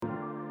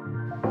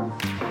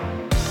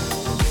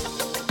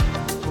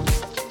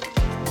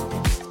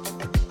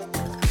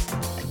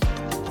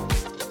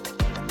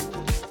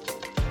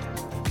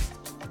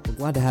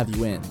Glad to have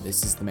you in.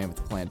 This is the Man with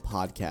the Plan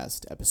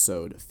podcast,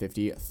 episode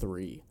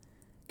 53.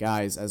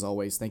 Guys, as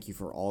always, thank you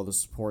for all the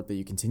support that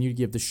you continue to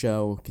give the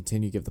show,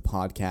 continue to give the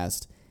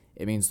podcast.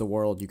 It means the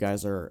world. You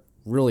guys are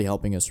really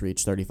helping us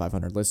reach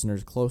 3,500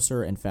 listeners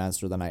closer and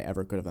faster than I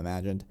ever could have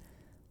imagined.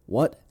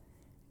 What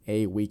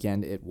a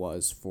weekend it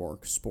was for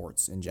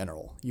sports in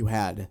general. You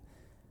had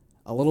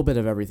a little bit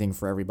of everything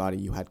for everybody.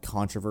 You had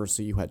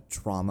controversy, you had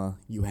drama,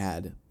 you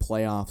had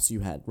playoffs, you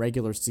had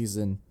regular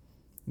season,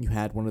 you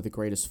had one of the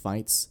greatest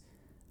fights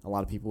a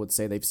lot of people would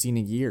say they've seen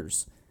in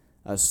years.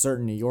 A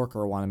certain New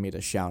Yorker wanted me to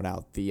shout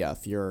out the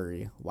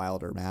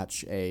Fury-Wilder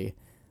match, a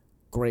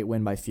great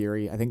win by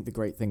Fury. I think the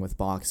great thing with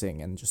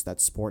boxing and just that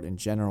sport in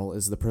general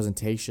is the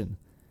presentation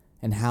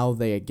and how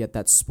they get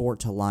that sport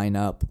to line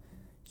up.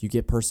 You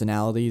get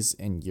personalities,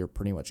 and you're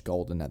pretty much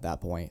golden at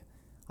that point.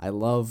 I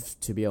love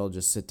to be able to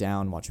just sit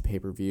down, watch a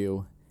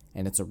pay-per-view,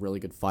 and it's a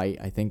really good fight.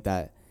 I think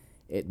that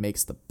it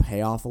makes the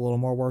payoff a little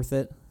more worth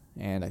it,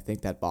 and I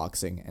think that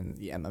boxing and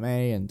the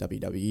MMA and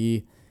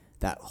WWE,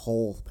 that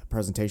whole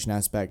presentation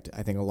aspect,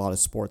 I think a lot of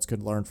sports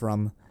could learn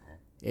from.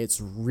 It's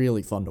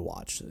really fun to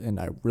watch, and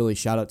I really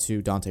shout out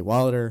to Deontay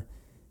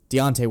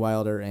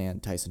Wilder,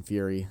 and Tyson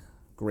Fury.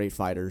 Great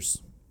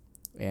fighters,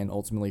 and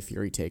ultimately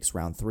Fury takes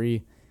round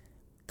 3.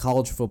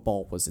 College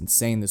football was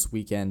insane this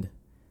weekend.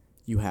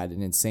 You had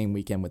an insane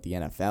weekend with the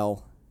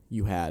NFL.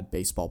 You had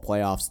baseball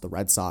playoffs, the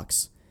Red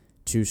Sox,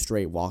 2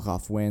 straight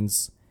walk-off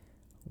wins.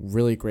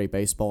 Really great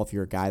baseball. If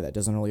you're a guy that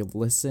doesn't really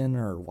listen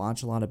or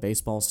watch a lot of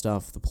baseball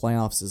stuff, the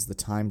playoffs is the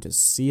time to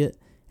see it.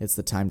 It's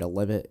the time to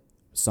live it.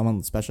 Someone,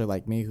 especially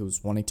like me,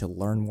 who's wanting to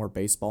learn more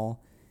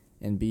baseball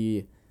and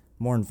be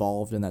more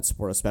involved in that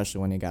sport, especially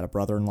when you got a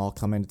brother-in-law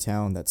coming to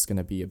town that's going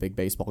to be a big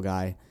baseball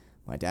guy.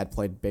 My dad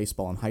played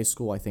baseball in high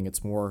school. I think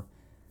it's more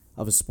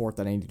of a sport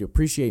that I need to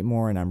appreciate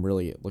more, and I'm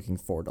really looking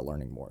forward to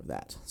learning more of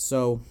that.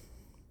 So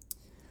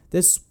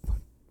this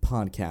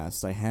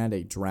podcast, I had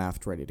a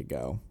draft ready to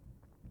go,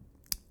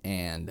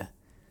 and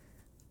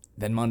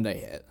then Monday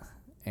hit.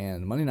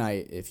 And Monday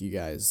night, if you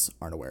guys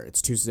aren't aware,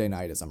 it's Tuesday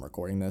night as I'm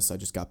recording this. I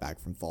just got back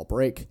from fall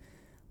break.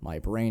 My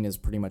brain is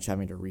pretty much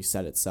having to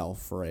reset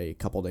itself for a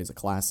couple days of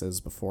classes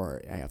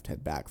before I have to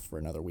head back for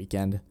another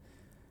weekend.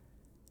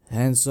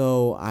 And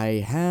so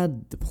I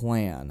had the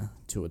plan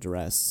to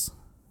address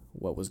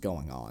what was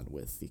going on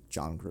with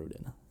Jon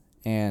Gruden.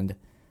 And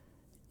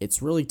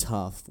it's really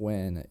tough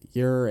when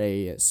you're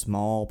a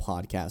small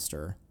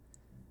podcaster.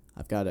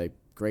 I've got a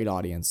great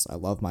audience. I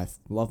love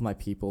my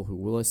people who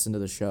will listen to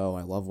the show.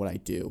 I love what I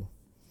do.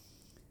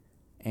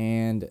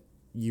 And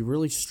you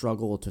really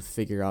struggle to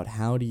figure out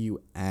how do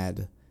you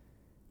add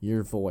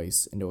your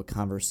voice into a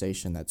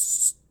conversation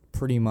that's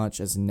pretty much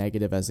as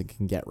negative as it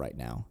can get right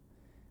now.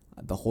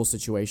 The whole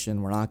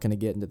situation, we're not going to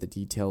get into the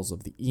details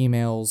of the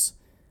emails,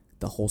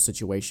 the whole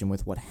situation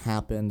with what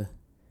happened.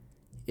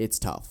 It's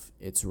tough.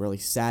 It's really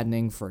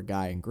saddening for a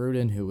guy in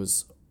Gruden who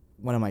was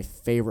one of my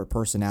favorite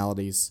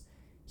personalities.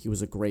 He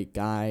was a great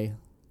guy,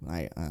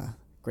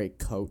 great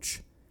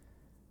coach,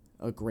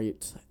 a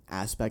great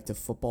aspect of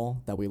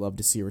football that we love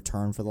to see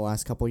return for the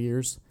last couple of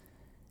years.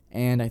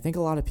 And I think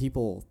a lot of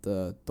people,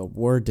 the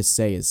word to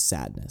say is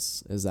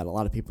sadness, is that a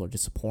lot of people are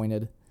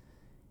disappointed.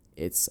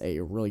 It's a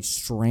really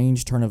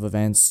strange turn of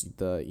events.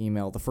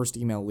 The first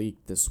email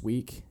leaked this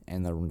week,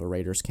 and the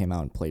Raiders came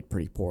out and played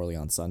pretty poorly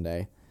on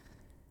Sunday.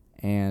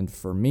 And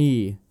for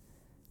me,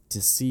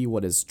 to see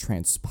what has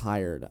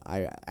transpired,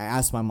 I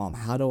asked my mom,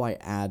 how do I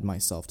add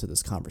myself to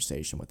this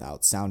conversation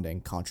without sounding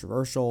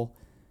controversial,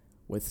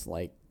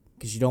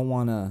 because you don't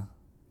want to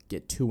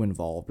get too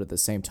involved. But at the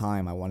same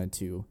time, I wanted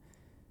to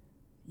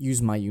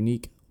use my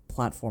unique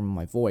platform and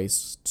my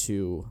voice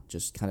to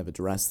just kind of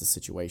address the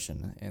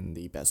situation in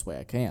the best way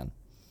I can.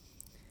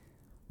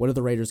 What are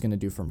the Raiders going to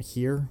do from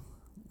here?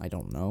 I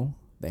don't know.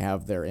 They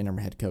have their interim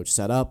head coach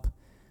set up.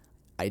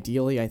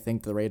 Ideally, I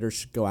think the Raiders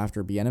should go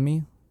after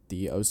Bieniemy,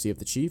 the OC of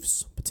the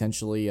Chiefs,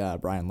 potentially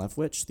Brian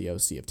Leftwich, the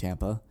OC of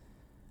Tampa,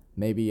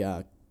 maybe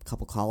a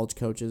couple college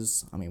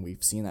coaches. I mean,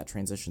 we've seen that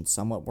transition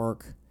somewhat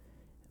work.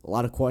 A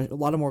lot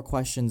of more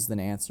questions than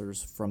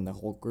answers from the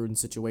whole Gruden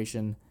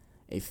situation.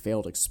 A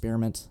failed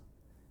experiment.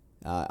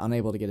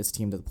 Unable to get his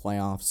team to the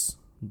playoffs,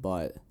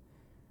 but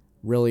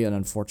really an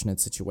unfortunate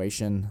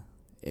situation.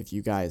 If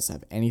you guys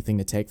have anything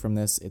to take from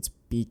this, it's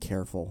be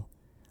careful.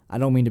 I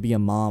don't mean to be a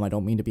mom. I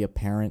don't mean to be a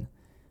parent.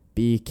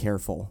 Be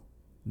careful.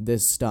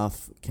 This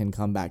stuff can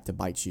come back to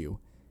bite you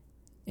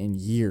in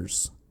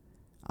years.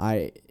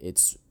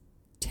 It's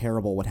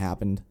terrible what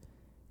happened.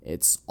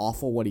 It's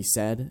awful what he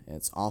said.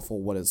 It's awful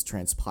what has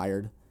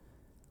transpired.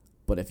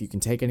 But if you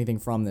can take anything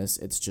from this,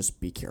 it's just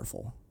be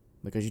careful.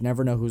 Because you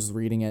never know who's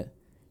reading it.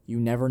 You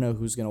never know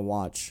who's going to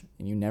watch,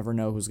 and you never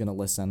know who's going to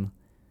listen.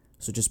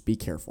 So just be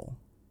careful.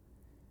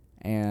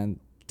 And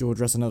to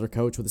address another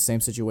coach with the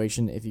same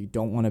situation, if you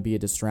don't want to be a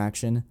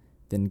distraction,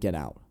 then get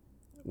out.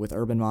 With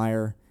Urban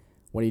Meyer,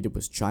 what he did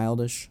was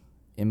childish,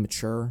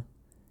 immature,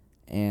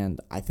 and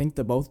I think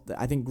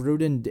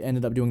Gruden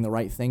ended up doing the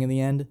right thing in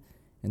the end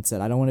and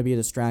said, I don't want to be a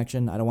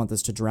distraction. I don't want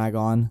this to drag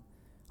on.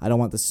 I don't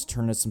want this to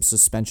turn into some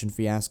suspension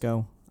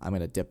fiasco. I'm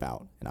going to dip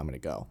out, and I'm going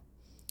to go.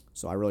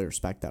 So I really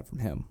respect that from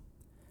him.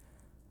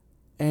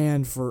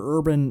 And for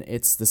Urban,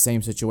 it's the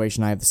same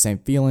situation. I have the same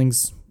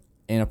feelings.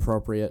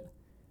 Inappropriate.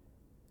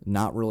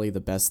 Not really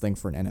the best thing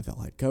for an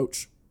NFL head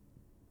coach.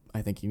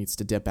 I think he needs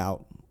to dip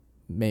out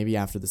maybe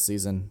after the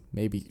season,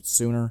 maybe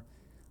sooner.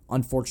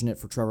 Unfortunate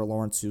for Trevor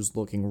Lawrence, who's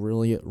looking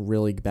really,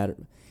 really better.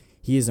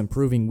 He is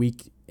improving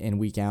week in,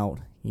 week out.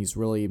 He's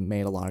really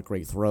made a lot of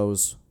great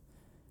throws,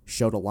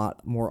 showed a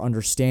lot more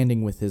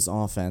understanding with his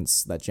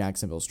offense that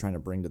Jacksonville's trying to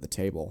bring to the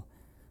table.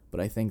 But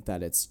I think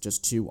that it's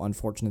just two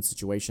unfortunate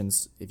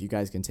situations. If you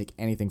guys can take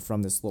anything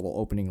from this little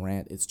opening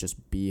rant, it's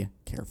just be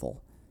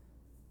careful.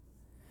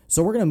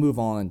 So we're going to move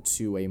on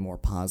to a more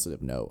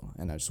positive note,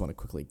 and I just want to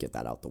quickly get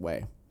that out the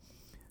way.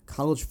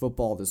 College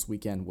football this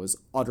weekend was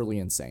utterly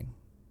insane.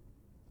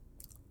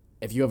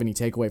 If you have any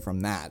takeaway from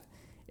that,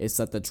 it's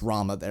that the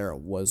drama there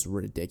was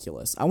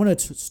ridiculous. I want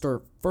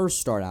to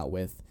start out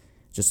with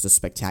just a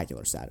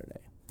spectacular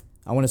Saturday.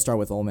 I want to start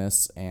with Ole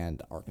Miss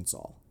and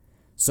Arkansas.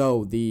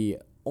 So the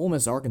Ole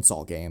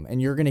Miss-Arkansas game,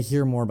 and you're going to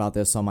hear more about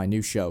this on my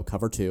new show,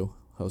 Cover 2,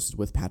 hosted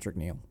with Patrick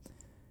Neal.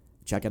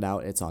 Check it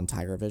out. It's on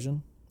Tiger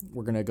Vision.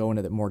 We're going to go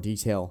into more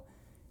detail.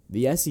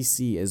 The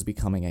SEC is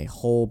becoming a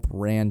whole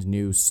brand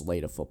new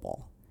slate of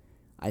football.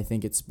 I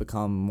think it's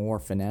become more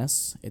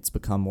finesse. It's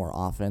become more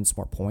offense,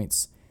 more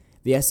points.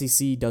 The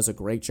SEC does a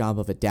great job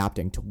of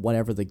adapting to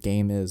whatever the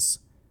game is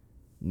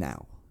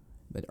now.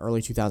 The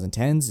early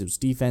 2010s, it was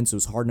defense, it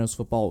was hard-nosed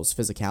football, it was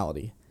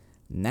physicality.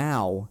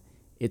 Now,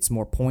 it's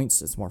more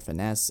points, it's more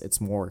finesse,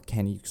 it's more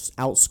can you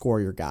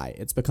outscore your guy.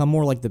 It's become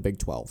more like the Big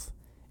 12.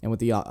 And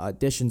with the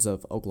additions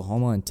of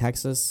Oklahoma and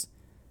Texas,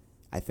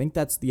 I think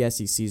that's the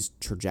SEC's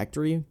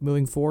trajectory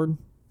moving forward.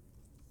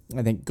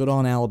 I think good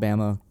on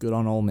Alabama, good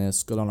on Ole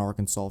Miss, good on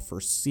Arkansas for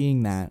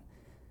seeing that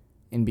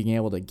and being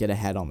able to get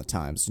ahead on the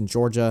times. And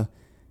Georgia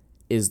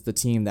is the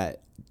team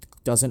that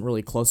doesn't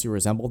really closely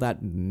resemble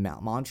that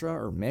mantra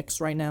or mix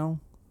right now,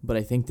 but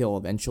I think they'll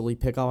eventually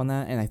pick up on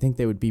that, and I think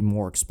they would be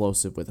more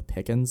explosive with a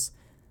Pickens,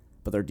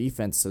 but their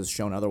defense has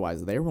shown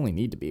otherwise. They really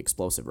need to be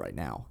explosive right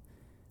now.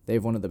 They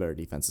have one of the better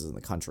defenses in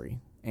the country,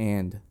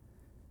 and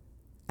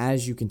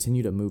as you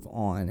continue to move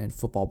on and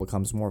football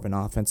becomes more of an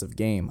offensive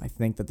game, I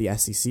think that the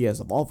SEC has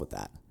evolved with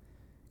that.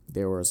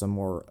 There was a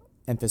more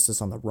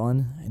emphasis on the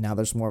run, and now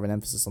there's more of an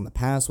emphasis on the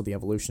pass with the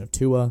evolution of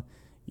Tua.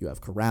 You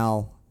have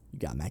Corral, you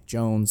got Mac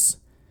Jones,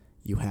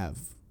 you have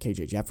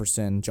KJ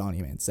Jefferson,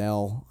 Johnny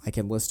Manziel. I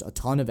can list a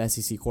ton of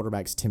SEC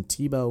quarterbacks, Tim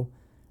Tebow,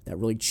 that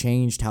really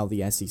changed how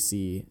the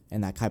SEC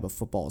and that type of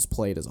football is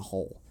played as a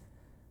whole.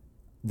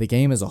 The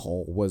game as a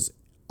whole was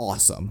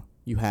awesome.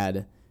 You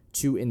had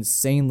two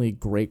insanely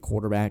great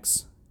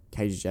quarterbacks,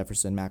 KJ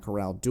Jefferson, Matt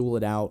Corral, duel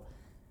it out.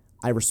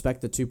 I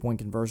respect the 2-point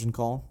conversion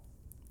call.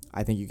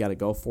 I think you got to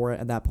go for it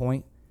at that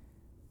point.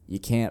 You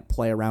can't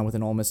play around with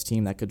an Ole Miss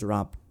team that could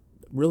drop.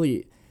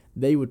 Really,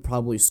 they would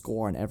probably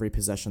score on every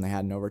possession they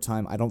had in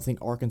overtime. I don't think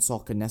Arkansas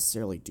could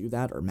necessarily do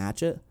that or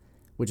match it,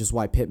 which is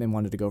why Pittman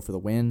wanted to go for the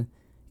win.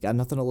 Got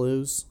nothing to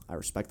lose. I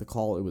respect the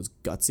call. It was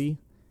gutsy,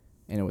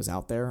 and it was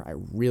out there. I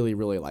really,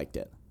 really liked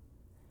it.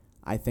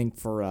 I think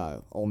for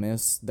Ole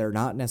Miss, they're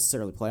not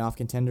necessarily playoff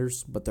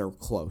contenders, but they're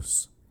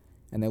close.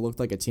 And they looked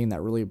like a team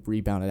that really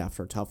rebounded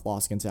after a tough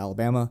loss against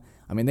Alabama.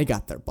 I mean, they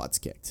got their butts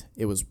kicked.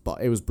 It was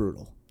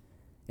brutal.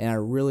 And I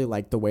really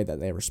liked the way that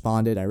they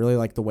responded. I really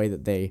liked the way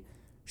that they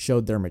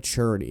showed their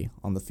maturity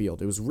on the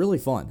field. It was really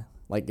fun.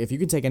 Like, if you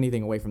can take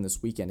anything away from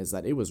this weekend, is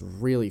that it was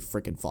really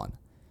freaking fun.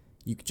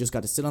 You just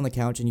got to sit on the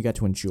couch and you got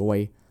to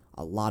enjoy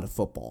a lot of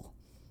football.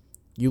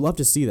 You love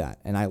to see that,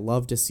 and I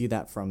love to see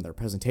that from their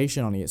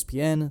presentation on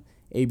ESPN,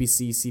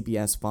 ABC,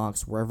 CBS,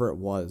 Fox, wherever it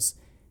was.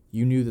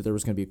 You knew that there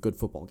was going to be a good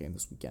football game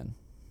this weekend.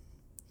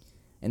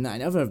 And I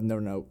never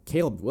know,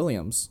 Caleb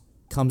Williams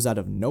comes out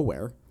of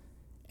nowhere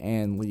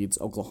and leads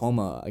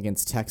Oklahoma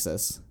against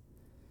Texas.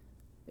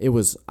 It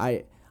was,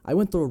 I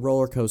went through a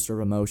roller coaster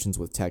of emotions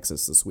with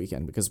Texas this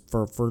weekend because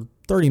for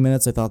 30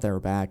 minutes I thought they were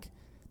back.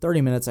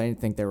 30 minutes I didn't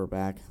think they were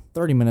back.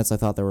 30 minutes I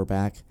thought they were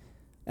back.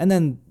 And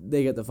then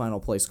they get the final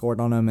play scored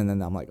on them, and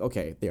then I'm like,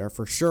 okay, they are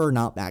for sure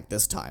not back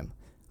this time.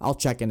 I'll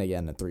check in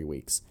again in 3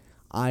 weeks.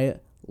 I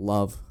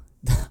love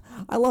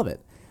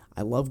it.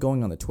 I love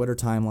going on the Twitter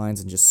timelines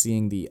and just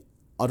seeing the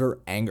utter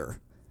anger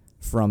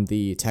from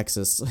the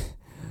Texas,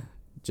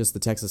 just the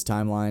Texas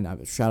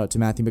timeline. Shout out to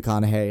Matthew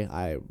McConaughey.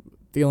 I'm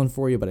feeling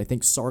for you, but I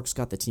think Sark's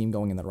got the team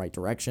going in the right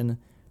direction.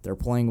 They're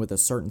playing with a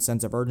certain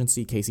sense of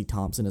urgency. Casey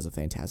Thompson is a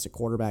fantastic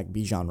quarterback.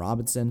 Bijan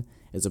Robinson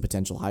is a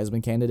potential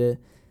Heisman candidate.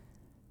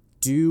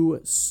 All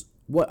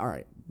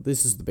right,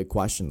 this is the big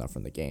question, though,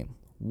 from the game.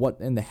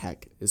 What in the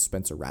heck is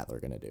Spencer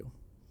Rattler going to do?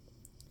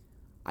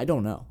 I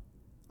don't know.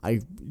 I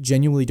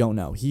genuinely don't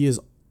know. He is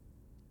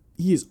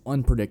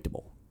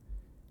unpredictable.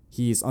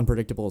 He is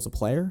unpredictable as a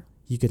player.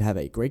 He could have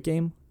a great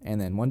game,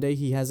 and then one day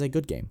he has a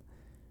good game.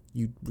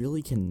 You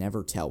really can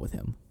never tell with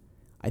him.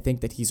 I think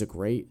that he's a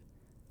great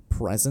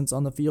presence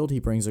on the field. He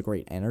brings a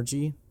great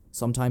energy.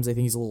 Sometimes I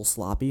think he's a little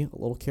sloppy, a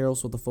little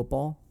careless with the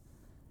football,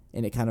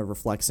 and it kind of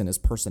reflects in his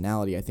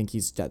personality. I think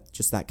he's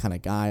just that kind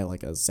of guy,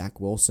 like a Zach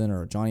Wilson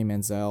or a Johnny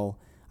Manziel,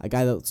 a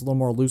guy that's a little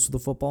more loose with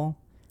the football.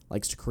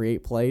 Likes to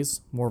create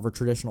plays. More of a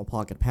traditional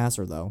pocket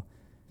passer, though.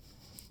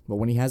 But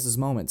when he has his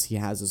moments,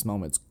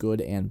 good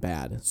and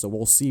bad. So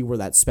we'll see where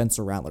that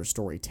Spencer Rattler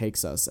story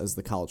takes us as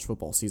the college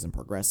football season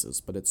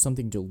progresses. But it's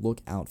something to look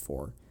out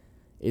for.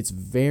 It's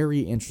very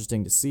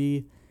interesting to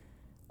see.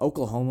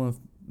 Oklahoma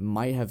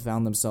might have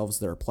found themselves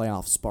their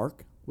playoff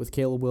spark with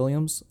Caleb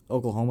Williams.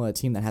 Oklahoma, a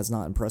team that has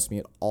not impressed me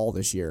at all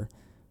this year,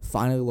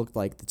 finally looked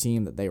like the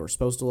team that they were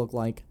supposed to look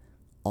like.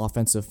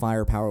 Offensive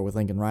firepower with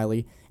Lincoln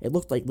Riley. It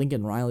looked like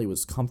Lincoln Riley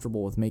was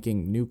comfortable with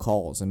making new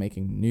calls and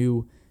making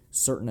new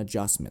certain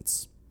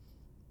adjustments.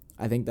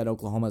 I think that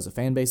Oklahoma as a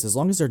fan base, as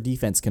long as their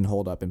defense can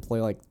hold up and play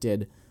like it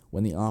did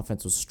when the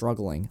offense was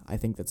struggling, I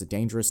think that's a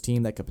dangerous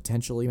team that could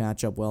potentially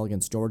match up well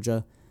against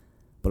Georgia.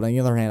 But on the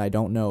other hand, I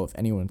don't know if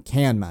anyone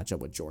can match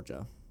up with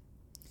Georgia.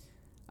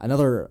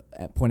 Another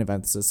point of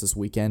emphasis this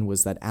weekend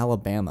was that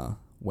Alabama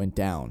went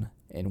down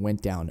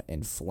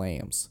in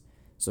flames.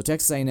 So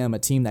Texas A&M, a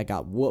team that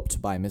got whooped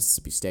by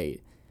Mississippi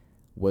State,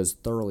 was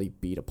thoroughly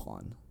beat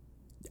upon.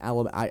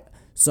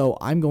 So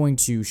I'm going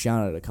to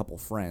shout out a couple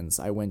friends.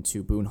 I went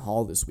to Boone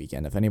Hall this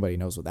weekend. If anybody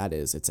knows what that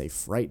is, it's a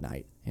fright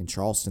night in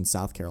Charleston,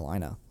 South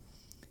Carolina.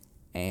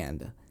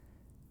 And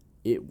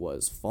it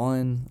was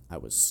fun. I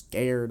was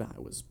scared. I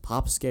was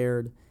pop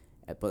scared.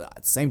 But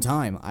at the same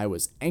time, I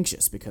was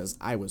anxious because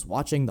I was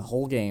watching the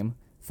whole game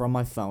from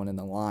my phone in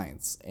the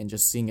lines and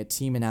just seeing a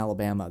team in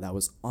Alabama that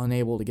was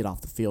unable to get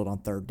off the field on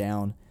third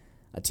down,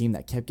 a team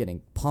that kept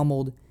getting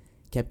pummeled,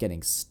 kept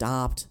getting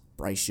stopped.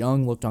 Bryce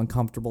Young looked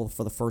uncomfortable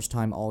for the first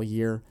time all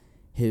year.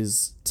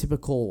 His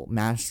typical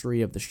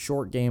mastery of the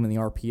short game and the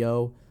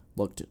RPO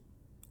looked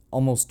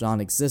almost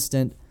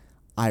non-existent.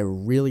 I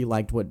really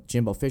liked what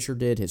Jimbo Fisher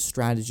did, his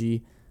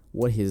strategy,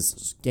 what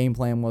his game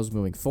plan was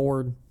moving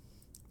forward.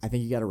 I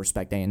think you got to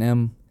respect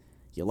A&M.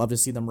 You love to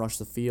see them rush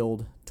the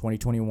field.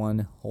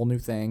 2021, whole new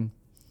thing.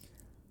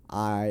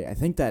 I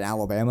think that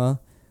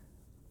Alabama,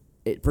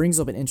 it brings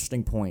up an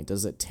interesting point.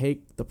 Does it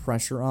take the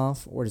pressure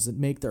off, or does it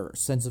make their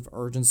sense of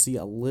urgency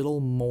a little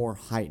more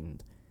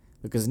heightened?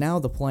 Because now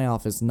the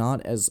playoff is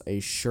not as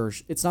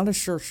it's not a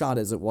sure shot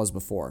as it was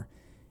before.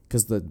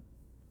 Because the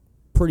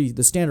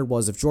standard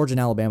was if Georgia and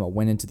Alabama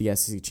went into the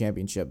SEC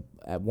championship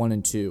at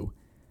 1-2,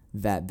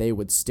 that they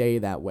would stay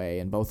that way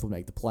and both would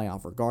make the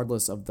playoff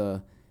regardless of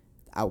the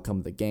outcome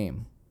of the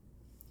game.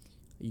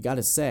 You got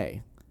to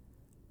say,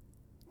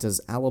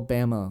 does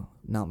Alabama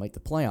not make the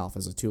playoff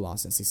as a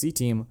 2-loss SEC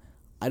team?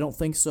 I don't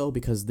think so,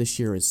 because this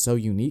year is so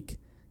unique.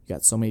 You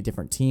got so many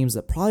different teams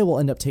that probably will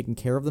end up taking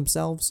care of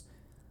themselves.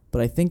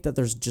 But I think that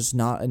there's just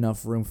not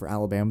enough room for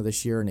Alabama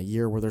this year, in a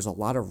year where there's a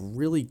lot of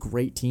really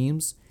great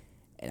teams.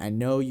 And I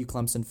know you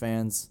Clemson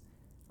fans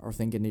are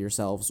thinking to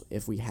yourselves,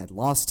 if we had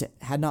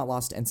not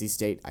lost to NC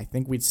State, I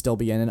think we'd still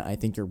be in it. I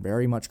think you're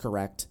very much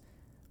correct.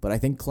 But I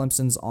think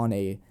Clemson's on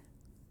a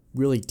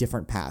really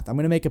different path. I'm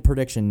going to make a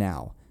prediction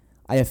now.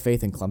 I have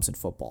faith in Clemson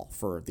football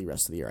for the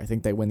rest of the year. I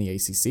think they win the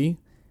ACC.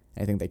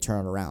 I think they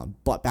turn it around.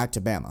 But back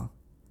to Bama.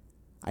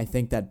 I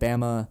think that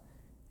Bama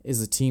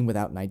is a team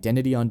without an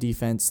identity on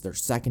defense. Their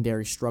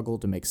secondary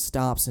struggled to make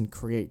stops and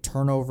create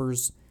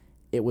turnovers.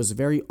 It was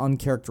very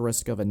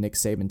uncharacteristic of a Nick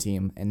Saban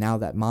team, and now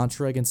that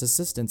mantra against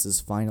assistants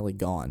is finally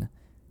gone.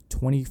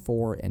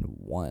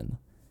 24-1.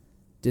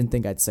 Didn't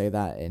think I'd say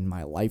that in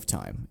my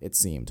lifetime, it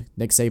seemed.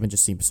 Nick Saban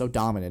just seemed so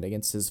dominant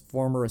against his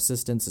former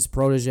assistants, his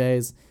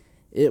proteges.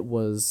 It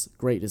was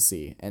great to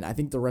see, and I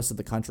think the rest of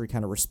the country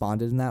kind of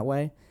responded in that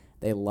way.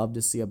 They love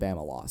to see a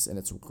Bama loss, and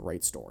it's a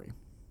great story.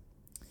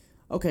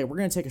 Okay, we're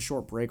going to take a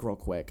short break real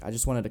quick. I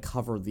just wanted to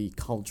cover the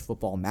college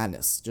football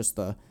madness, just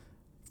the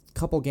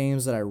couple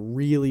games that I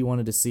really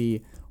wanted to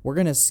see. We're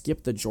going to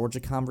skip the Georgia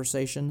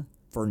conversation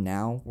for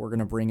now. We're going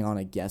to bring on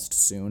a guest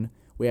soon.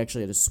 We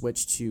actually had to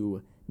switch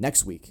to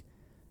next week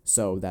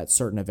so that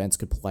certain events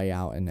could play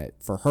out, and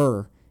for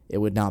her, it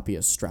would not be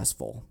as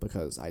stressful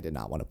because I did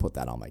not want to put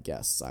that on my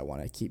guests. I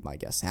want to keep my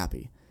guests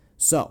happy.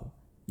 So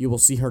you will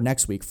see her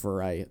next week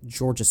for a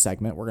Georgia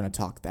segment. We're going to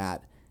talk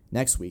that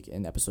next week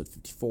in episode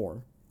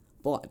 54.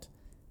 But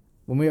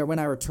when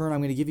I return, I'm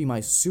going to give you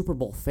my Super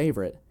Bowl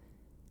favorite,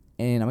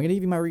 and I'm going to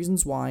give you my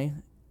reasons why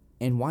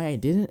and why I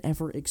didn't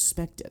ever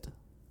expect it.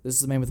 This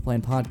is the Man with a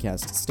Plan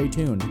podcast. Stay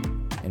tuned,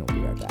 and we'll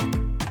be right back.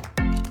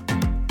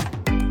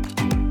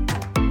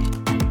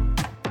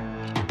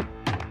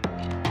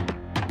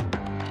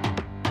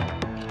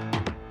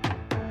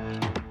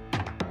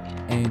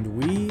 And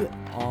we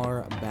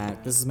are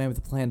back. This is Man with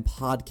a Plan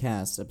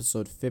podcast,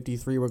 episode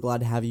 53. We're glad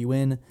to have you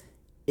in.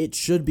 It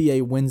should be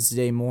a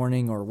Wednesday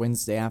morning or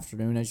Wednesday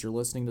afternoon as you're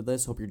listening to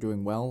this. Hope you're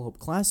doing well. Hope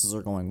classes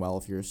are going well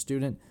if you're a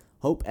student.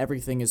 Hope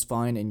everything is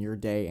fine in your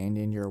day and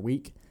in your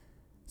week.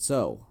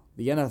 So,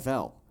 the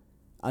NFL.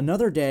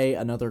 Another day,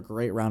 another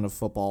great round of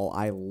football.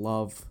 I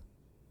love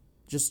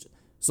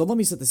so let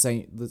me set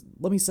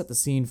the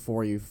scene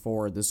for you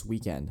for this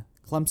weekend.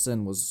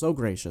 Clemson was so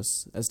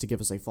gracious as to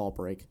give us a fall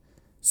break.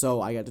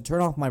 So I got to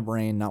turn off my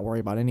brain, not worry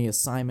about any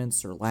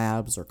assignments or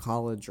labs or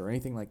college or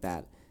anything like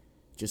that.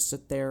 Just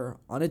sit there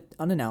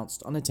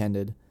unannounced,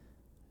 unattended.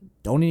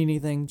 Don't eat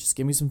anything. Just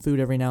give me some food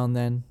every now and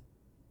then.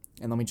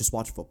 And let me just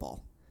watch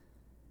football.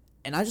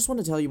 And I just want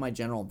to tell you my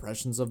general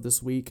impressions of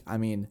this week. I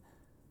mean,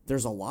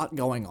 there's a lot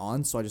going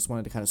on, so I just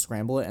wanted to kind of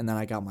scramble it, and then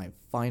I got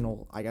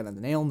a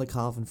nail in the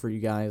coffin for you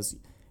guys.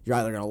 You're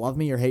either going to love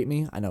me or hate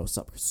me. I know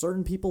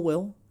certain people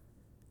will,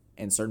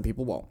 and certain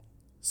people won't.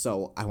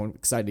 So I'm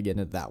excited to get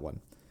into that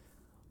one.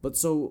 But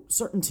so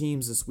certain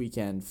teams this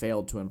weekend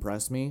failed to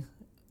impress me.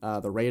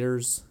 The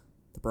Raiders,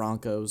 the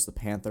Broncos, the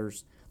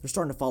Panthers, they're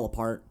starting to fall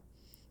apart.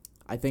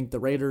 I think the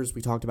Raiders,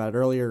 we talked about it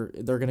earlier,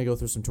 they're going to go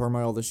through some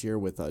turmoil this year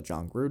with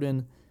John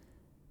Gruden.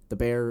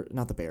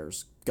 Not the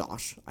Bears.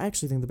 Gosh, I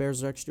actually think the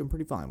Bears are actually doing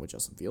pretty fine with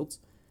Justin Fields.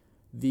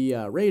 The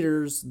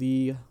Raiders,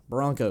 the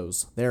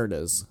Broncos, there it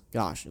is.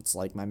 Gosh, it's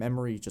like my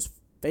memory just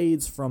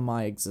fades from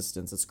my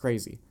existence. It's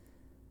crazy.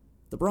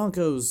 The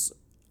Broncos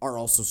are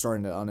also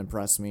starting to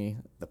unimpress me.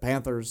 The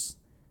Panthers,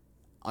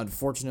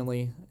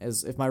 unfortunately,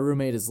 as if my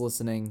roommate is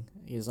listening,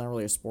 he's not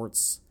really a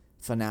sports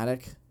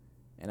fanatic,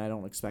 and I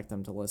don't expect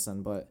him to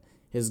listen, but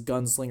his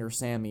gunslinger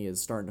Sammy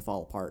is starting to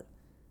fall apart.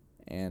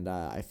 And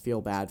I feel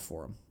bad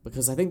for him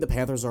because I think the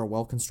Panthers are a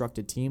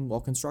well-constructed team,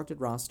 well-constructed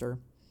roster.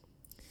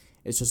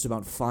 It's just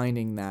about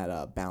finding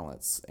that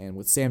balance. And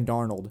with Sam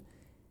Darnold,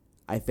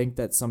 I think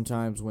that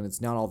sometimes when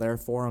it's not all there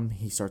for him,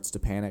 he starts to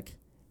panic.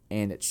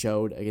 And it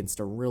showed against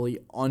a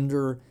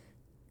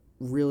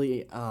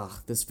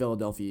this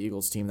Philadelphia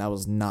Eagles team. That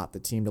was not the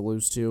team to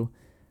lose to.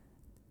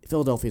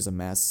 Philadelphia's a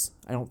mess.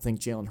 I don't think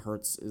Jalen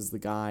Hurts is the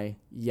guy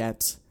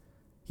yet.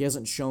 He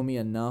hasn't shown me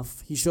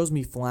enough. He shows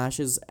me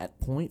flashes at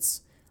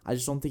points. I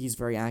just don't think he's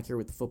very accurate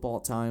with the football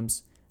at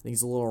times. I think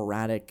he's a little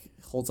erratic,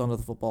 holds onto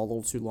the football a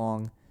little too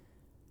long.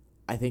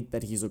 I think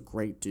that he's a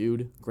great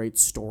dude, great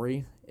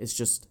story. It's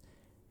just,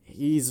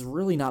 he's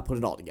really not put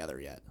it all together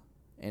yet.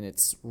 And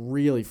it's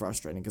really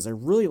frustrating because I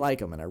really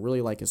like him and I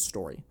really like his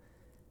story.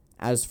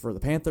 As for the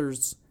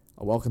Panthers,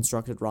 a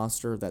well-constructed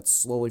roster that's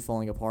slowly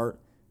falling apart.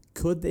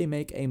 Could they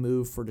make a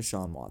move for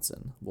Deshaun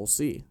Watson? We'll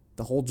see.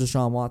 The whole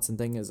Deshaun Watson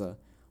thing is a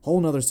whole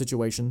nother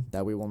situation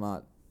that we will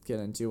not get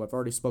into. I've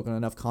already spoken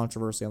enough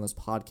controversy on this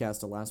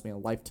podcast to last me a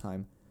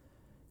lifetime,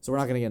 so we're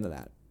not going to get into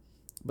that.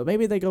 But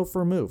maybe they go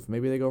for a move.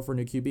 Maybe they go for a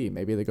new QB.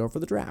 Maybe they go for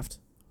the draft.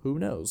 Who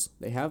knows?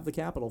 They have the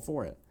capital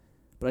for it.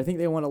 But I think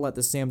they want to let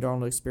the Sam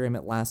Darnold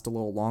experiment last a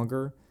little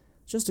longer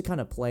just to kind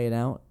of play it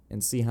out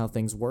and see how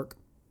things work.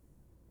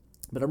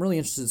 But I'm really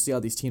interested to see how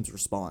these teams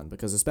respond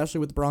because especially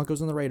with the Broncos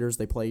and the Raiders,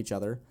 they play each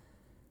other.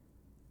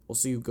 We'll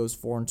see who goes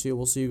 4-2.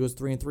 We'll see who goes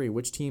 3-3.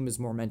 Which team is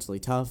more mentally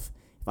tough?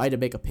 If I had to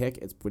make a pick,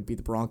 it would be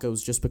the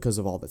Broncos just because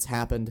of all that's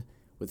happened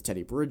with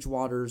Teddy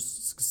Bridgewater's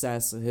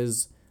success,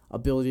 his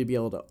ability to be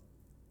able to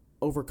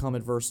overcome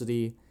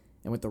adversity.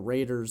 And with the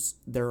Raiders,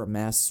 they're a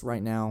mess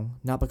right now,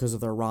 not because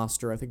of their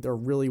roster. I think they're a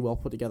really well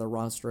put together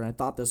roster, and I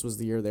thought this was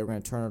the year they were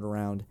going to turn it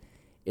around.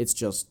 It's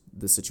just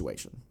the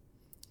situation.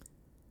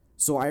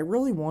 So I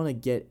really want to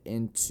get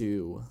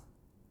into,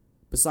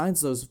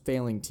 besides those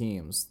failing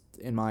teams,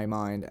 in my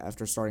mind,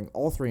 after starting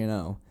all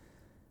 3-0,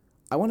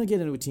 I want to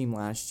get into a team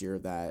last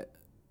year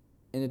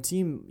and a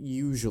team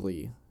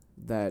usually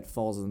that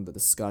falls in the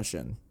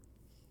discussion.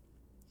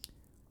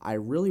 I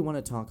really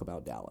want to talk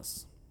about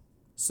Dallas.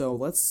 So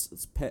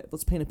let's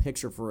paint a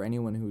picture for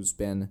anyone who's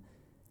been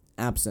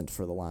absent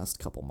for the last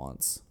couple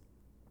months.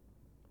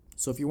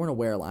 So if you weren't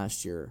aware,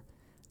 last year,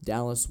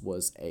 Dallas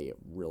was a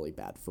really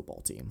bad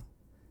football team.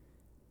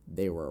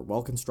 They were a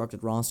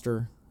well-constructed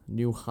roster,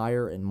 new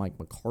hire in Mike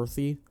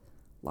McCarthy,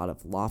 a lot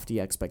of lofty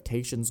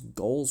expectations,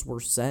 goals were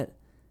set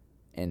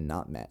and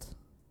not met.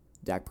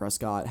 Dak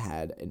Prescott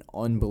had an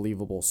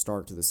unbelievable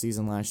start to the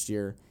season last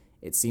year.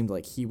 It seemed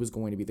like he was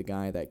going to be the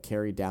guy that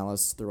carried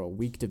Dallas through a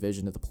weak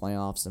division to the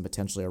playoffs and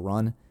potentially a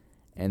run.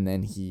 And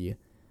then he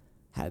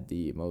had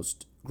the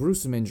most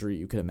gruesome injury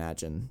you could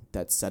imagine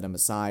that set him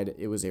aside.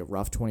 It was a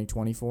rough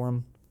 2020 for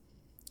him.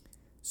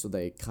 So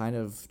they kind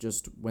of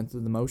just went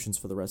through the motions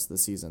for the rest of the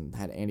season.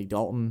 Had Andy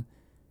Dalton.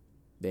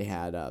 They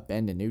had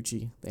Ben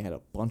DiNucci. They had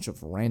a bunch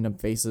of random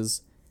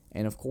faces.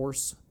 And of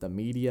course, the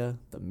media,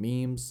 the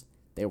memes,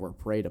 they were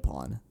preyed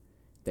upon.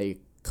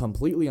 They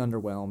completely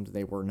underwhelmed.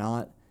 They were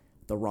not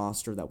the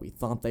roster that we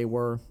thought they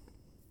were.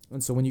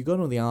 And so when you go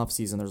into the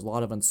offseason, there's a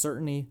lot of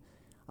uncertainty,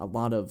 a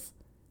lot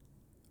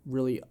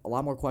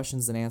more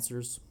questions than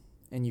answers.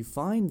 And you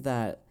find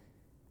that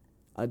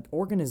an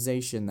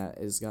organization that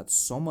has got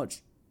so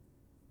much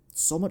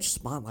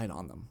spotlight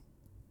on them,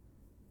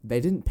 they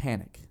didn't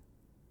panic.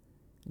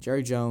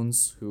 Jerry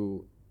Jones,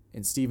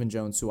 and Stephen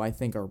Jones, who I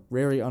think are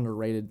very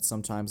underrated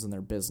sometimes in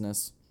their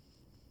business,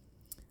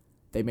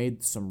 they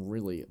made some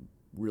really,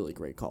 really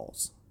great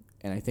calls.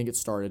 And I think it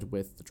started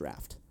with the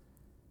draft.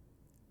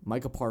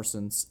 Micah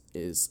Parsons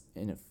is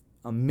an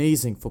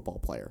amazing football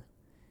player.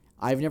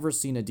 I've never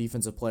seen a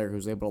defensive player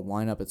who's able to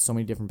line up at so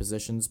many different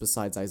positions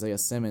besides Isaiah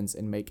Simmons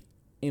and make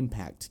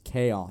impact,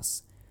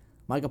 chaos.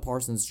 Micah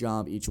Parsons'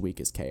 job each week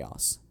is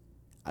chaos.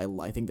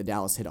 I think the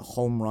Dallas hit a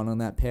home run on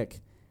that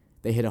pick.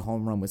 They hit a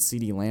home run with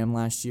CeeDee Lamb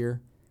last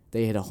year.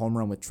 They hit a home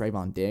run with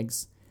Trayvon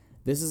Diggs.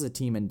 This is a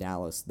team in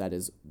Dallas that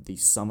is the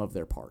sum of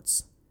their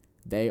parts.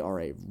 They are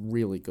a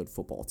really good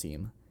football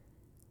team.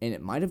 And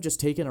it might have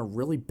just taken a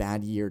really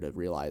bad year to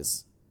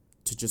realize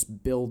to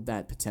just build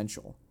that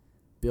potential,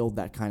 build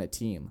that kind of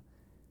team.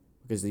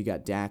 Because you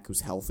got Dak,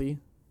 who's healthy,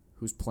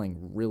 who's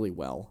playing really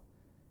well,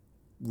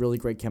 really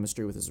great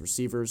chemistry with his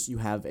receivers. You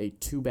have a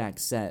two-back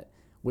set,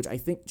 which I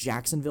think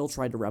Jacksonville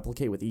tried to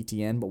replicate with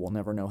ETN, but we'll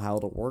never know how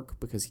it'll work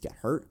because he got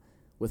hurt,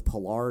 with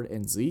Pollard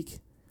and Zeke.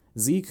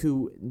 Zeke,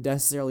 who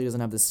necessarily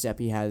doesn't have the step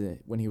he had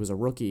when he was a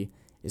rookie,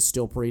 is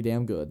still pretty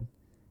damn good.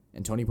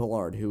 And Tony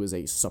Pollard, who is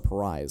a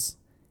surprise.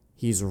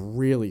 He's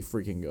really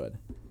freaking good.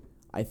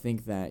 I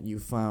think that you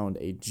found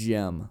a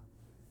gem,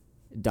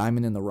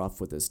 diamond in the rough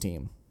with this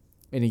team.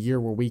 In a year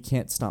where we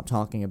can't stop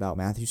talking about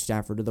Matthew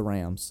Stafford to the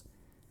Rams,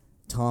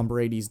 Tom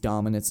Brady's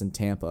dominance in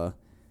Tampa,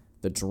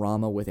 the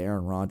drama with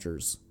Aaron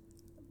Rodgers,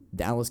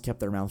 Dallas kept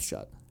their mouth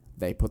shut.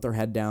 They put their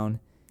head down,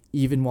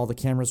 even while the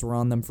cameras were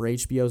on them for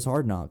HBO's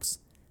Hard Knocks.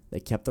 They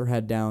kept their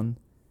head down,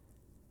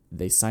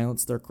 they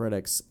silenced their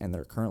critics, and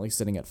they're currently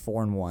sitting at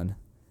 4-1,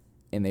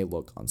 and they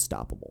look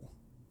unstoppable.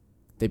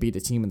 They beat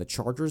a team in the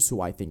Chargers,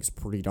 who I think is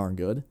pretty darn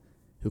good,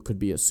 who could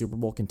be a Super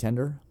Bowl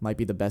contender, might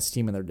be the best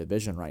team in their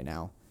division right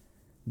now.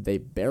 They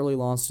barely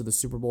lost to the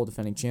Super Bowl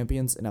defending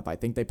champions, and if I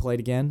think they played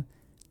again,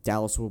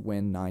 Dallas would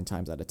win 9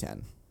 times out of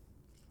 10.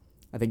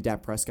 I think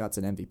Dak Prescott's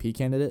an MVP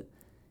candidate.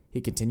 He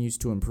continues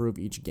to improve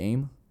each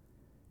game.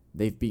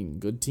 They've beaten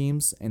good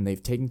teams, and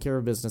they've taken care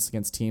of business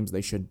against teams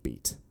they should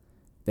beat.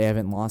 They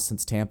haven't lost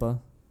since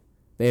Tampa.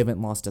 They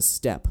haven't lost a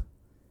step,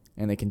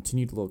 and they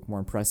continue to look more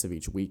impressive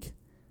each week.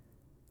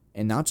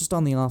 And not just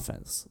on the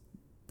offense.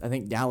 I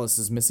think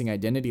Dallas's missing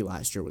identity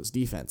last year was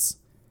defense.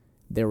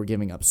 They were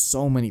giving up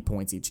so many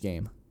points each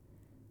game.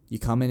 You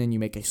come in and you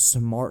make a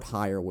smart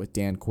hire with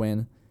Dan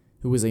Quinn,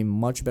 who is a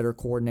much better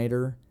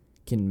coordinator,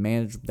 can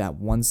manage that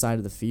one side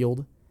of the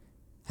field,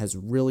 has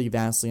really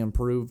vastly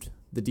improved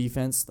the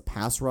defense, the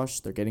pass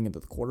rush, they're getting into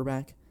the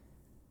quarterback.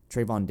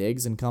 Trayvon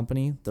Diggs and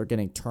company, they're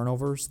getting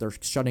turnovers, they're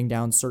shutting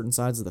down certain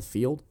sides of the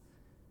field.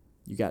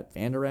 You got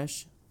Van Der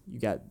Esch, you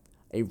got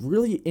a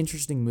really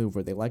interesting move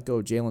where they let go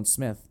of Jalen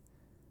Smith,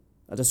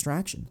 a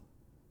distraction.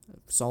 I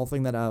saw a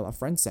thing that a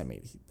friend sent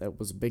me that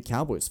was a big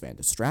Cowboys fan,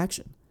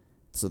 distraction.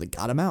 So they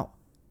got him out.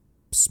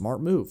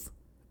 Smart move.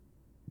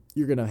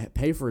 You're going to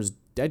pay for his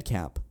dead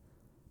cap,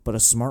 but a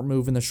smart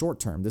move in the short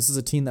term. This is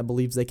a team that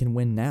believes they can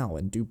win now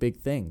and do big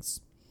things.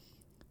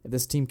 If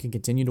this team can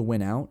continue to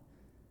win out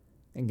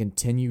and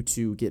continue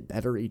to get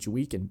better each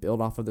week and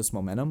build off of this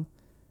momentum,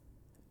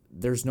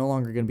 there's no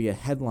longer going to be a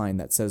headline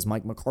that says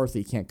Mike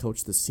McCarthy can't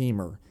coach this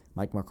team or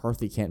Mike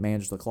McCarthy can't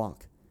manage the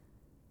clock.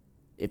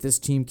 If this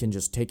team can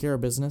just take care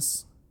of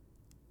business,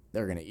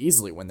 they're going to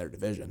easily win their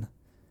division.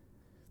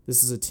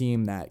 This is a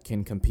team that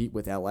can compete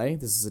with LA.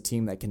 This is a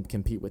team that can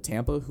compete with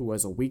Tampa, who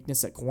has a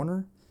weakness at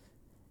corner.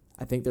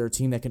 I think they're a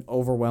team that can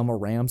overwhelm a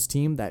Rams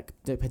team that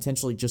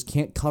potentially just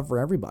can't cover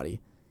everybody. You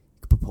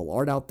could put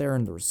Pollard out there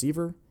in the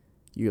receiver.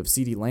 You have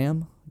CeeDee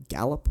Lamb,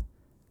 Gallup,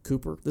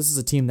 Cooper. This is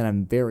a team that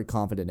I'm very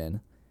confident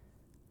in.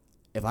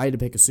 If I had to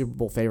pick a Super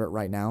Bowl favorite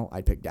right now,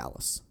 I'd pick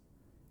Dallas.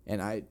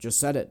 And I just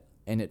said it,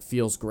 and it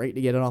feels great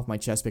to get it off my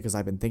chest because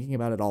I've been thinking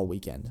about it all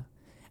weekend.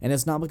 And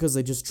it's not because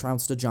they just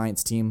trounced a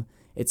Giants team.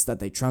 It's that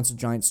they trounced a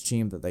Giants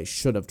team that they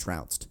should have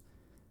trounced.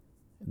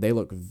 They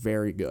look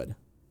very good.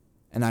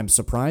 And I'm just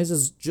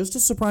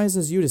as surprised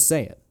as you to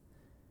say it.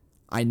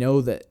 I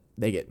know that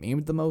they get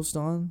memed the most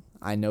on.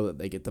 I know that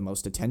they get the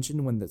most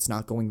attention when it's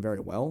not going very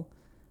well.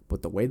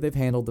 But the way they've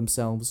handled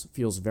themselves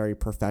feels very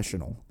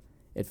professional.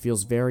 It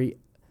feels very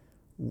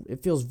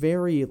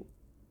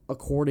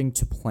according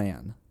to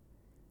plan.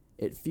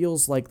 It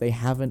feels like they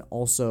haven't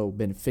also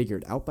been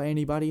figured out by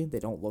anybody. They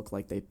don't look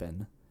like they've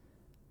been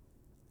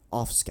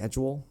off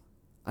schedule.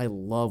 I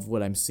love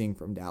what I'm seeing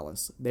from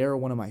Dallas. They're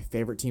one of my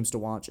favorite teams to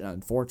watch, and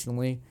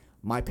unfortunately,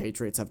 my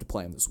Patriots have to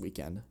play them this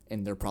weekend,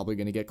 and they're probably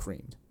going to get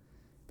creamed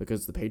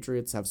because the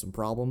Patriots have some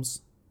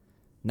problems.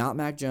 Not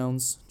Mac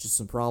Jones, just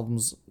some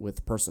problems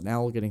with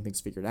personnel, getting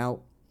things figured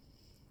out.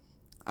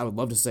 I would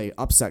love to say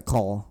upset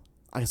call.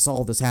 I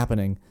saw this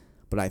happening,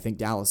 but I think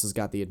Dallas has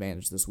got the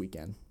advantage this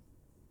weekend.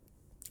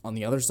 On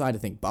the other side, I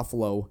think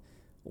Buffalo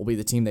will be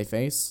the team they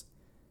face.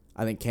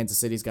 I think Kansas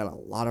City's got a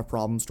lot of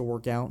problems to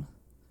work out,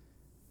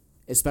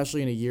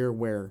 especially in a year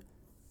where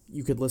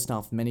you could list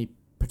off many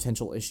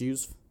potential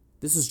issues.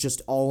 This is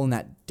just all in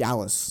that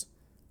Dallas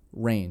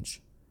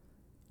range.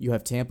 You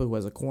have Tampa, who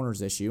has a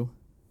corners issue.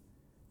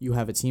 You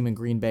have a team in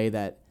Green Bay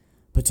that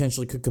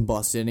potentially could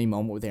combust at any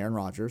moment with Aaron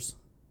Rodgers,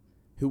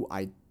 who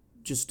I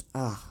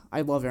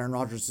love Aaron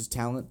Rodgers'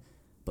 talent,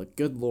 but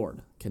good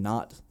Lord,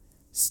 cannot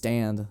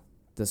stand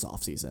this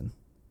offseason.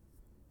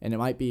 And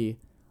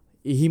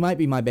he might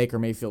be my Baker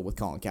Mayfield with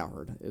Colin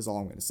Cowherd, is all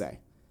I'm going to say.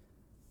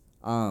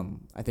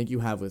 I think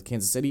you have with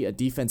Kansas City a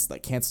defense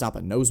that can't stop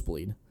a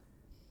nosebleed.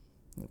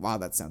 Wow,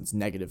 that sounds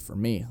negative for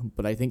me.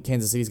 But I think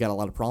Kansas City's got a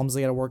lot of problems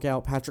they got to work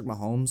out. Patrick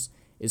Mahomes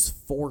is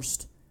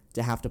forced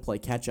to have to play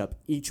catch-up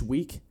each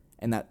week,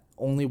 and that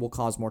only will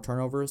cause more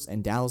turnovers.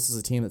 And Dallas is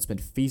a team that's been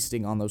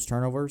feasting on those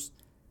turnovers.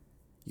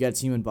 You got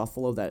a team in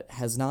Buffalo that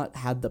has not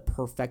had the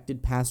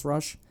perfected pass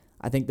rush.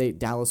 I think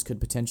Dallas could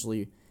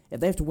potentially, if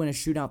they have to win a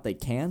shootout, they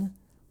can.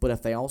 But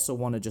if they also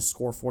want to just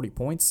score 40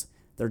 points,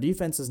 Their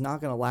defense is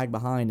not going to lag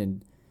behind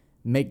and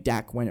make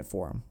Dak win it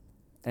for them.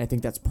 And I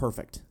think that's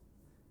perfect.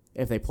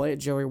 If they play at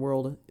Jerry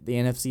World, the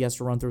NFC has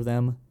to run through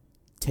them,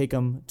 take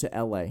them to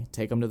LA,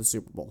 take them to the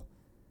Super Bowl.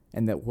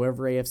 And that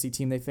whoever AFC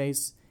team they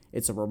face,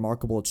 it's a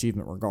remarkable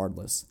achievement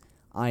regardless.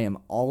 I am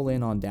all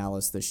in on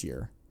Dallas this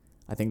year.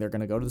 I think they're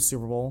going to go to the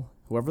Super Bowl.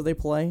 Whoever they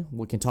play,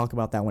 we can talk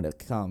about that when it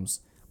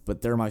comes,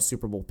 but they're my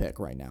Super Bowl pick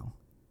right now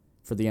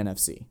for the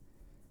NFC.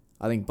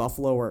 I think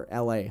Buffalo or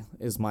LA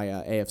is my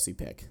AFC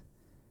pick.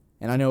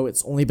 And I know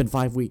it's only been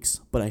 5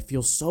 weeks, but I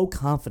feel so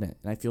confident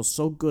and I feel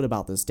so good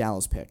about this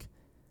Dallas pick.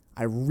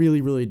 I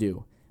really, really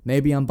do.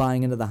 Maybe I'm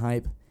buying into the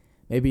hype.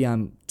 Maybe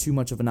I'm too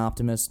much of an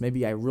optimist.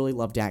 Maybe I really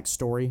love Dak's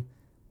story,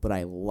 but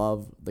I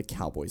love the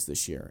Cowboys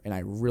this year, and I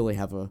really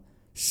have a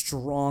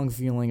strong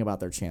feeling about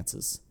their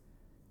chances.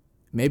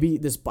 Maybe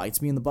this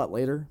bites me in the butt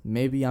later.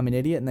 Maybe I'm an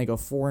idiot and they go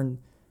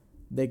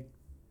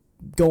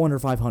under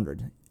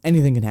 500.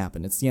 Anything can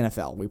happen. It's the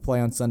NFL. We play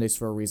on Sundays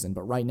for a reason,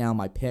 but right now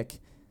my pick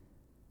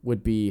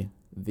would be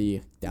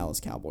the Dallas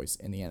Cowboys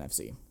in the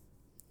NFC.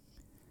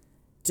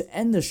 To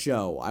end the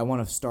show, I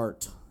want to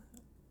start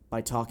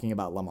by talking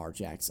about Lamar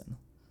Jackson.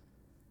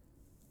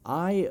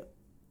 I,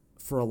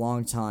 for a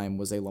long time,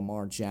 was a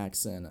Lamar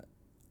Jackson.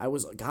 I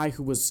was a guy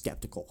who was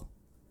skeptical.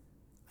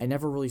 I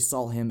never really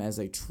saw him as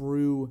a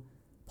true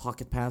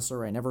pocket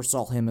passer. I never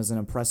saw him as an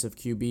impressive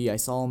QB. I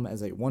saw him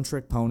as a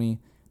one-trick pony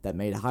that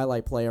made a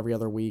highlight play every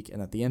other week,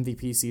 and that the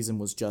MVP season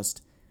was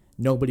just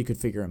nobody could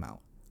figure him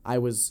out. I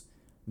was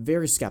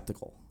very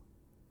skeptical.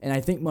 And I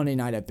think Monday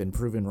night I've been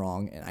proven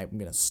wrong, and I'm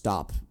going to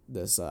stop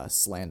this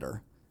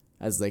slander,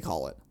 as they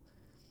call it.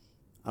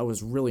 I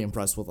was really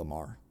impressed with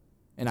Lamar.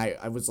 And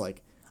I was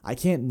like, I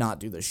can't not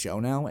do this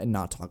show now and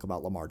not talk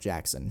about Lamar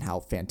Jackson and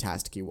how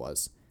fantastic he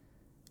was.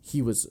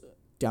 He was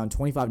down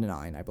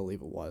 25-9, I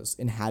believe it was,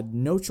 and had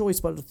no choice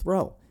but to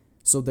throw.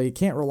 So they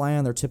can't rely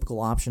on their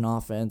typical option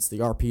offense, the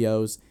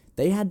RPOs.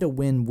 They had to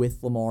win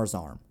with Lamar's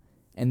arm,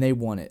 and they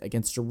won it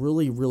against a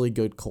really, really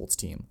good Colts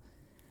team.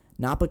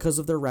 Not because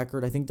of their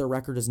record. I think their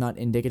record is not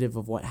indicative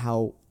of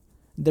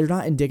they're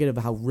not indicative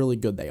of how really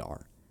good they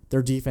are.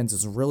 Their defense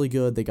is really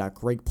good. They got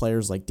great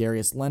players like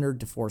Darius Leonard,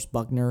 DeForest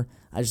Buckner.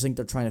 I just think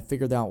they're trying to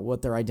figure out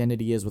what their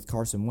identity is with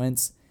Carson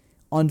Wentz.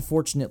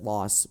 Unfortunate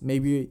loss.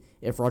 Maybe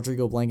if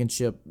Rodrigo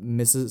Blankenship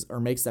misses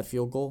or makes that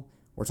field goal,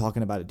 we're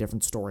talking about a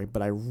different story,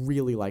 but I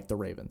really like the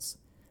Ravens.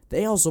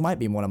 They also might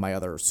be one of my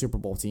other Super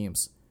Bowl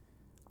teams.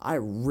 I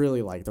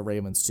really like the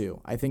Ravens too.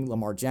 I think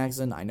Lamar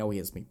Jackson, I know he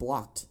has me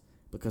blocked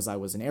because I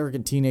was an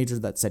arrogant teenager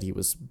that said he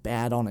was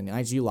bad on an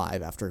IG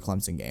Live after a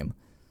Clemson game.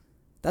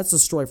 That's a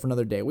story for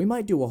another day. We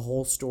might do a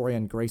whole story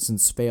on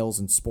Grayson's fails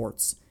in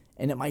sports,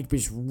 and it might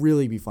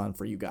really be fun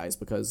for you guys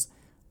because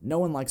no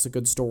one likes a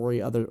good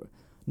story.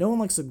 No one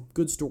likes a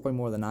good story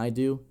more than I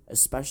do,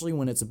 especially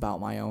when it's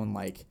about my own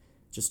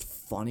just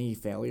funny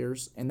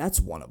failures, and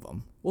that's one of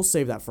them. We'll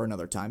save that for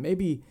another time.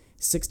 Maybe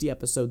 60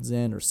 episodes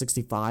in, or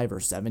 65 or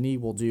 70,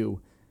 we'll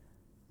do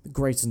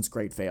Grayson's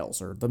great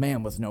fails, or the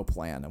man with no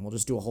plan, and we'll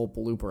just do a whole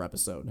blooper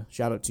episode.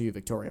 Shout out to you,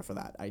 Victoria, for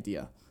that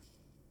idea.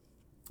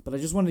 But I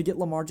just wanted to get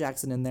Lamar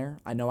Jackson in there.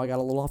 I know I got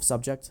a little off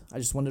subject. I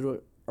just wanted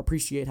to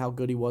appreciate how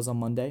good he was on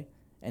Monday,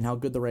 and how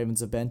good the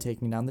Ravens have been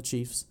taking down the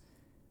Chiefs,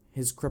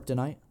 his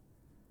kryptonite.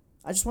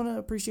 I just want to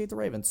appreciate the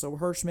Ravens, so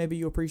Hirsch, maybe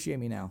you appreciate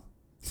me now.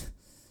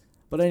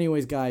 But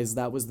anyways, guys,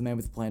 that was the Man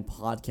with a Plan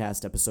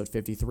podcast, episode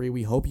 53.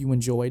 We hope you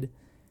enjoyed.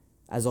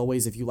 As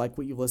always, if you like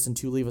what you've listened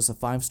to, leave us a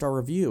 5-star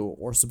review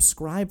or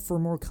subscribe for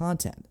more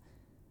content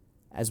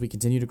as we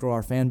continue to grow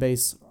our fan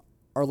base,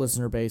 our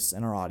listener base,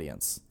 and our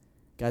audience.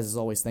 Guys, as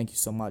always, thank you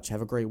so much.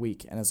 Have a great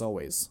week, and as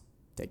always,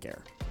 take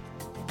care.